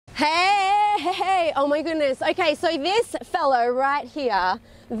Hey, oh my goodness. Okay, so this fellow right here,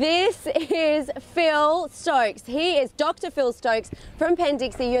 this is Phil Stokes. He is Dr. Phil Stokes from Penn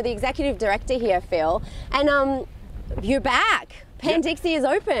Dixie. You're the executive director here, Phil. And you're back. Penn Dixie is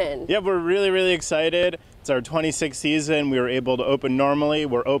open. Yeah, we're really excited. It's our 26th season. We were able to open normally.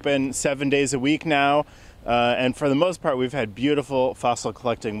 We're open 7 days a week now. And for the most part, we've had beautiful fossil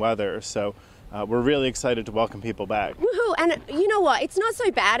collecting weather. So we're really excited to welcome people back. Woohoo! And you know what? It's not so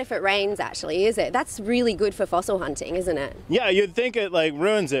bad if it rains, actually, is it? That's really good for fossil hunting, isn't it? Yeah, you'd think it like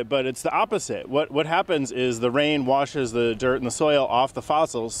ruins it, but it's the opposite. What happens is the rain washes the dirt and the soil off the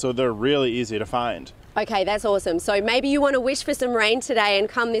fossils, so they're really easy to find. Okay, that's awesome. So maybe you want to wish for some rain today and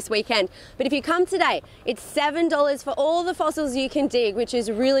come this weekend. But if you come today, it's $7 for all the fossils you can dig, which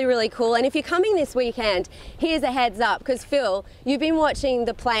is really cool. And if you're coming this weekend, here's a heads up, because Phil, you've been watching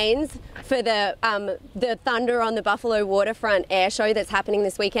the planes for the Thunder on the Buffalo Waterfront air show that's happening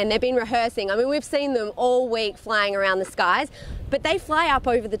this weekend. They've been rehearsing. I mean, we've seen them all week flying around the skies, but they fly up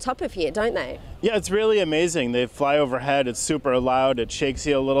over the top of here, don't they? Yeah, it's really amazing. They fly overhead. It's super loud. It shakes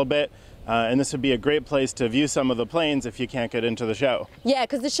you a little bit. And this would be a great place to view some of the planes if you can't get into the show. Yeah,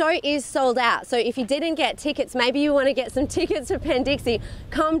 because the show is sold out. So if you didn't get tickets, maybe you want to get some tickets for Penn Dixie.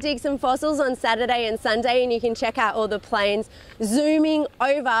 Come dig some fossils on Saturday and Sunday and you can check out all the planes zooming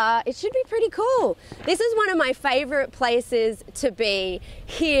over. It should be pretty cool. This is one of my favorite places to be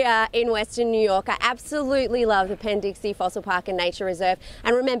here in Western New York. I absolutely love the Penn Dixie Fossil Park and Nature Reserve.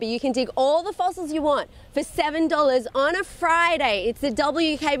 And remember, you can dig all the fossils you want for $7 on a Friday. It's the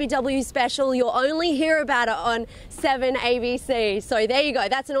WKBW special. You'll only hear about it on 7 ABC. So there you go.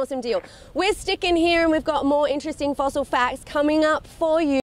 That's an awesome deal. We're sticking here and we've got more interesting fossil facts coming up for you.